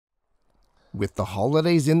With the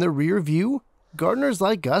holidays in the rear view, gardeners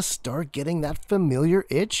like us start getting that familiar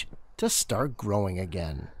itch to start growing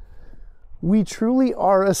again. We truly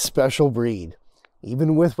are a special breed.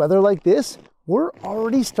 Even with weather like this, we're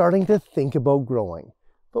already starting to think about growing.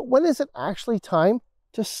 But when is it actually time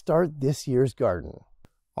to start this year's garden?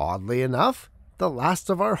 Oddly enough, the last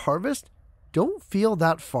of our harvest don't feel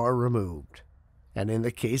that far removed. And in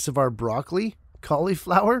the case of our broccoli,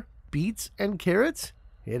 cauliflower, beets, and carrots,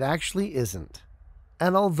 it actually isn't.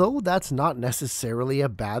 And although that's not necessarily a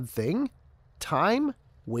bad thing, time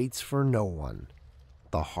waits for no one.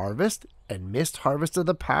 The harvest and missed harvest of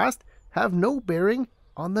the past have no bearing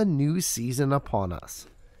on the new season upon us.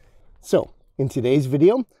 So, in today's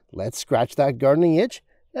video, let's scratch that gardening itch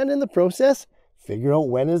and in the process, figure out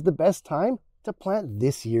when is the best time to plant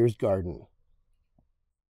this year's garden.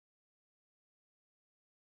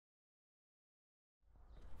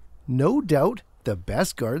 No doubt, the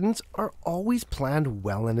best gardens are always planned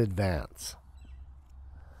well in advance.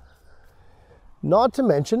 Not to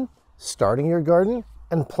mention, starting your garden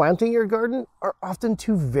and planting your garden are often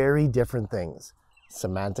two very different things.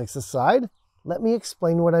 Semantics aside, let me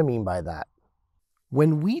explain what I mean by that.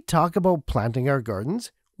 When we talk about planting our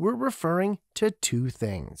gardens, we're referring to two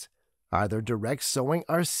things. Either direct sowing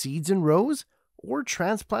our seeds in rows or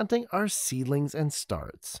transplanting our seedlings and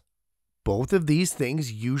starts. Both of these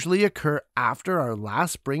things usually occur after our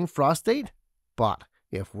last spring frost date, but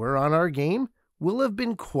if we're on our game, we'll have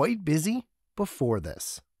been quite busy before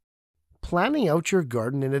this. Planning out your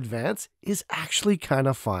garden in advance is actually kind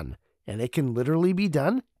of fun, and it can literally be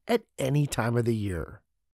done at any time of the year.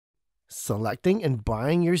 Selecting and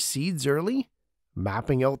buying your seeds early,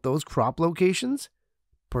 mapping out those crop locations,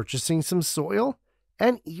 purchasing some soil,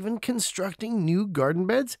 and even constructing new garden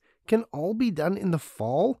beds can all be done in the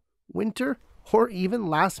fall, winter, or even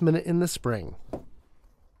last minute in the spring.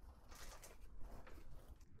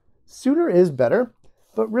 Sooner is better,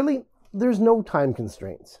 but really, there's no time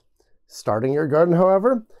constraints. Starting your garden,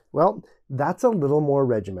 however, well, that's a little more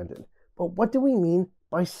regimented. But what do we mean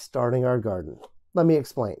by starting our garden? Let me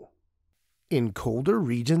explain. In colder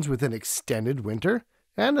regions with an extended winter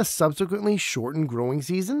and a subsequently shortened growing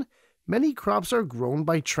season, many crops are grown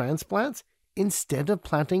by transplants instead of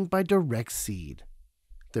planting by direct seed.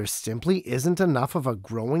 There simply isn't enough of a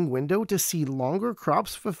growing window to see longer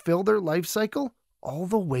crops fulfill their life cycle all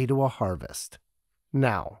the way to a harvest.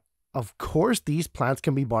 Now, of course these plants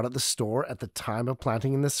can be bought at the store at the time of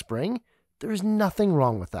planting in the spring. There's nothing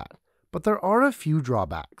wrong with that, but there are a few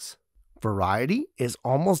drawbacks. Variety is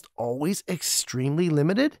almost always extremely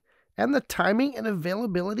limited, and the timing and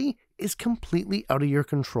availability is completely out of your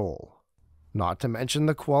control. Not to mention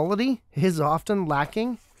the quality is often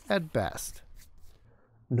lacking at best.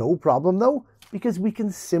 No problem though, because we can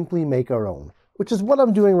simply make our own, which is what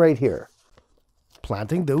I'm doing right here.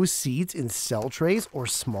 Planting those seeds in cell trays or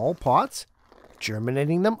small pots,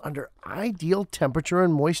 germinating them under ideal temperature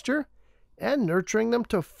and moisture, and nurturing them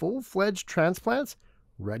to full-fledged transplants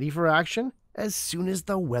ready for action as soon as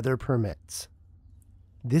the weather permits.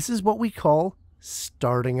 This is what we call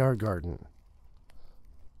starting our garden.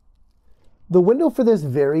 The window for this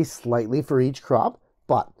varies slightly for each crop,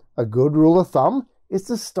 but a good rule of thumb is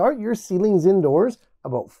to start your seedlings indoors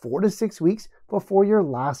about 4 to 6 weeks before your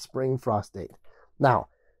last spring frost date. Now,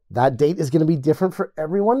 that date is going to be different for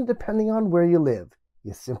everyone depending on where you live.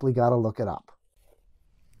 You simply got to look it up.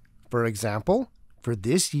 For example, for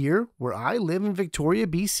this year where I live in Victoria,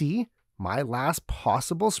 BC, my last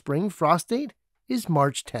possible spring frost date is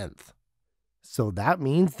March 10th. So that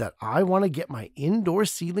means that I want to get my indoor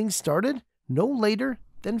seedlings started no later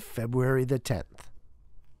than February the 10th.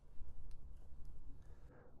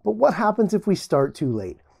 But what happens if we start too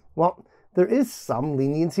late? Well, there is some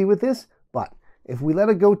leniency with this, but if we let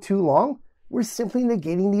it go too long, we're simply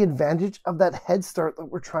negating the advantage of that head start that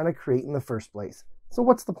we're trying to create in the first place. So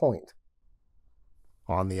what's the point?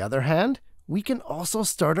 On the other hand, we can also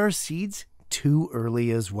start our seeds too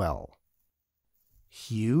early as well.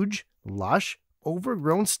 Huge, lush,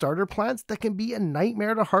 overgrown starter plants that can be a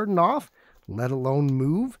nightmare to harden off, let alone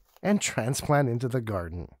move and transplant into the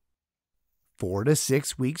garden. 4 to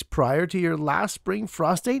 6 weeks prior to your last spring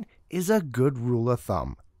frost date is a good rule of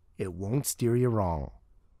thumb. It won't steer you wrong.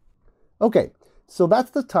 Okay, so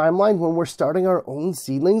that's the timeline when we're starting our own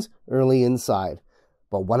seedlings early inside.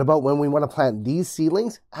 But what about when we want to plant these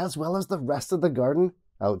seedlings as well as the rest of the garden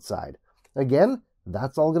outside? Again,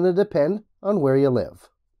 that's all going to depend on where you live.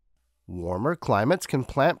 Warmer climates can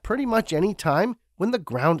plant pretty much any time when the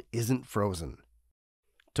ground isn't frozen.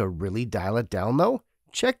 To really dial it down though,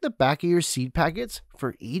 check the back of your seed packets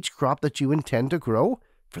for each crop that you intend to grow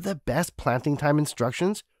for the best planting time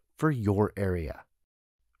instructions for your area.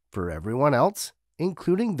 For everyone else,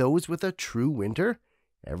 including those with a true winter,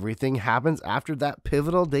 everything happens after that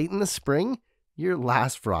pivotal date in the spring, your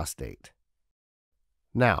last frost date.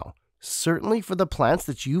 Now, certainly for the plants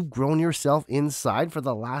that you've grown yourself inside for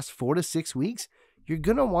the last 4 to 6 weeks, you're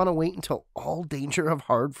going to want to wait until all danger of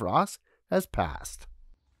hard frost has passed.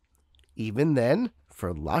 Even then,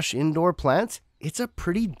 for lush indoor plants, it's a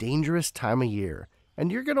pretty dangerous time of year,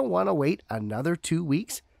 and you're going to want to wait another 2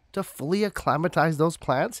 weeks to fully acclimatize those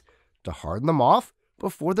plants, to harden them off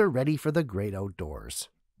before they're ready for the great outdoors.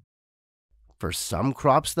 For some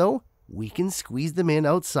crops, though, we can squeeze them in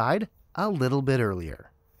outside a little bit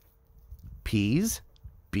earlier. Peas,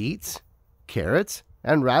 beets, carrots,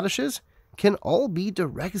 and radishes can all be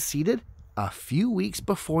direct seeded a few weeks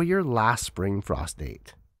before your last spring frost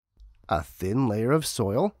date. A thin layer of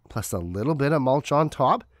soil plus a little bit of mulch on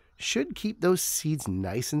top should keep those seeds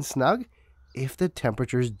nice and snug if the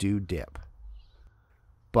temperatures do dip.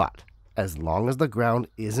 But as long as the ground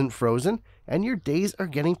isn't frozen and your days are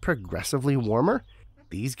getting progressively warmer,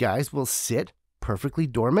 these guys will sit perfectly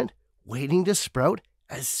dormant, waiting to sprout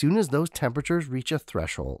as soon as those temperatures reach a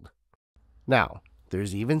threshold. Now,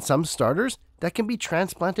 there's even some starters that can be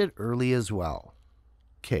transplanted early as well.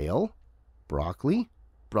 Kale, broccoli,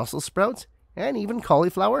 Brussels sprouts, and even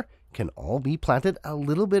cauliflower can all be planted a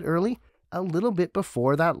little bit early, a little bit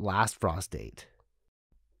before that last frost date.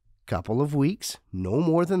 Couple of weeks, no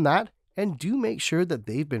more than that, and do make sure that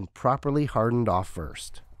they've been properly hardened off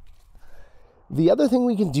first. The other thing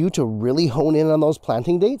we can do to really hone in on those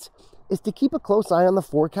planting dates is to keep a close eye on the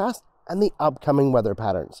forecast and the upcoming weather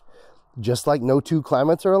patterns. Just like no two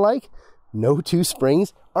climates are alike, no two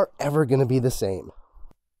springs are ever going to be the same.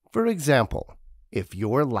 For example, if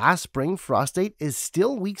your last spring frost date is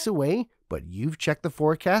still weeks away, but you've checked the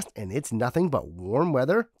forecast and it's nothing but warm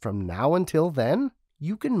weather from now until then,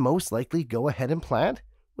 you can most likely go ahead and plant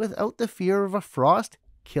without the fear of a frost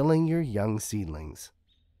killing your young seedlings.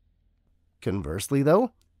 Conversely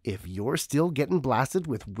though, if you're still getting blasted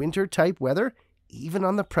with winter-type weather, even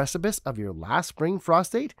on the precipice of your last spring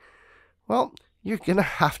frost date, well, you're going to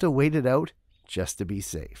have to wait it out just to be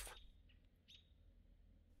safe.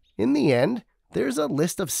 In the end, there's a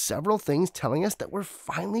list of several things telling us that we're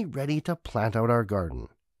finally ready to plant out our garden.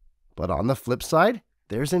 But on the flip side,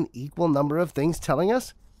 there's an equal number of things telling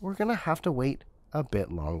us we're going to have to wait a bit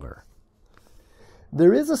longer.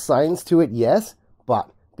 There is a science to it, yes, but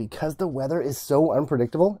because the weather is so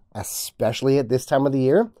unpredictable, especially at this time of the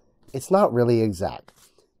year, it's not really exact.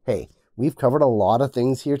 Hey, we've covered a lot of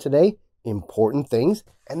things here today, important things,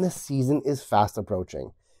 and the season is fast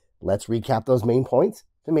approaching. Let's recap those main points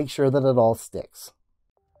to make sure that it all sticks.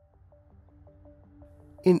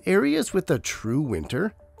 In areas with a true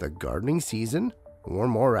winter, the gardening season, or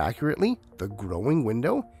more accurately, the growing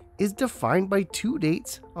window, is defined by 2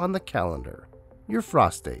 dates on the calendar, your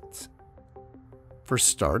frost dates. For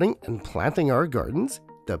starting and planting our gardens,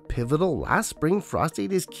 the pivotal last spring frost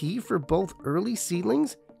date is key for both early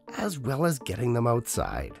seedlings as well as getting them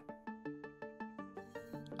outside.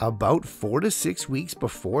 About 4 to 6 weeks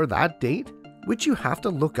before that date, which you have to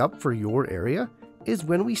look up for your area, is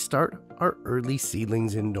when we start our early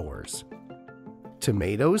seedlings indoors.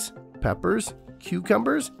 Tomatoes, peppers,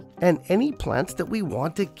 cucumbers, and any plants that we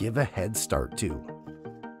want to give a head start to.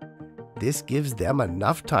 This gives them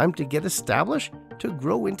enough time to get established to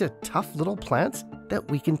grow into tough little plants that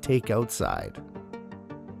we can take outside.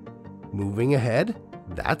 Moving ahead,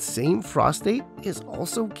 that same frost date is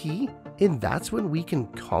also key, and that's when we can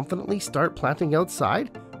confidently start planting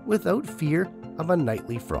outside without fear of a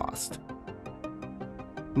nightly frost.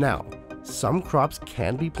 Now, some crops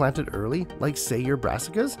can be planted early, like say your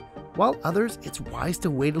brassicas, while others it's wise to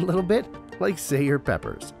wait a little bit, like say your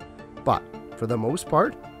peppers. But for the most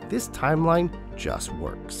part, this timeline just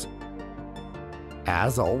works.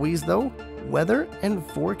 As always though, weather and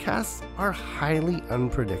forecasts are highly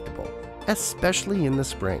unpredictable, especially in the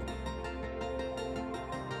spring.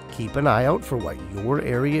 Keep an eye out for what your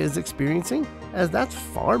area is experiencing, as that's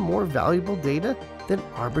far more valuable data than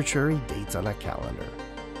arbitrary dates on a calendar.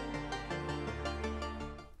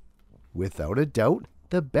 Without a doubt,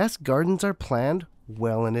 the best gardens are planned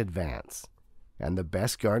well in advance, and the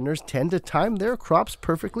best gardeners tend to time their crops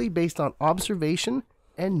perfectly based on observation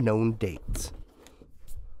and known dates.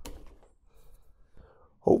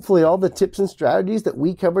 Hopefully all the tips and strategies that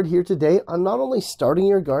we covered here today on not only starting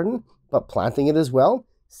your garden, but planting it as well,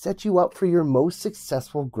 set you up for your most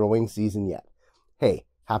successful growing season yet. Hey,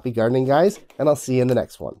 happy gardening guys, and I'll see you in the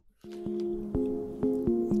next one.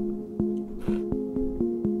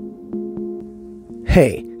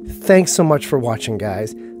 Hey, thanks so much for watching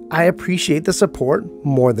guys. I appreciate the support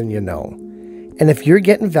more than you know. And if you're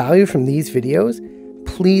getting value from these videos,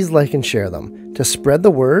 please like and share them to spread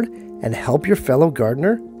the word and help your fellow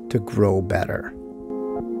gardener to grow better.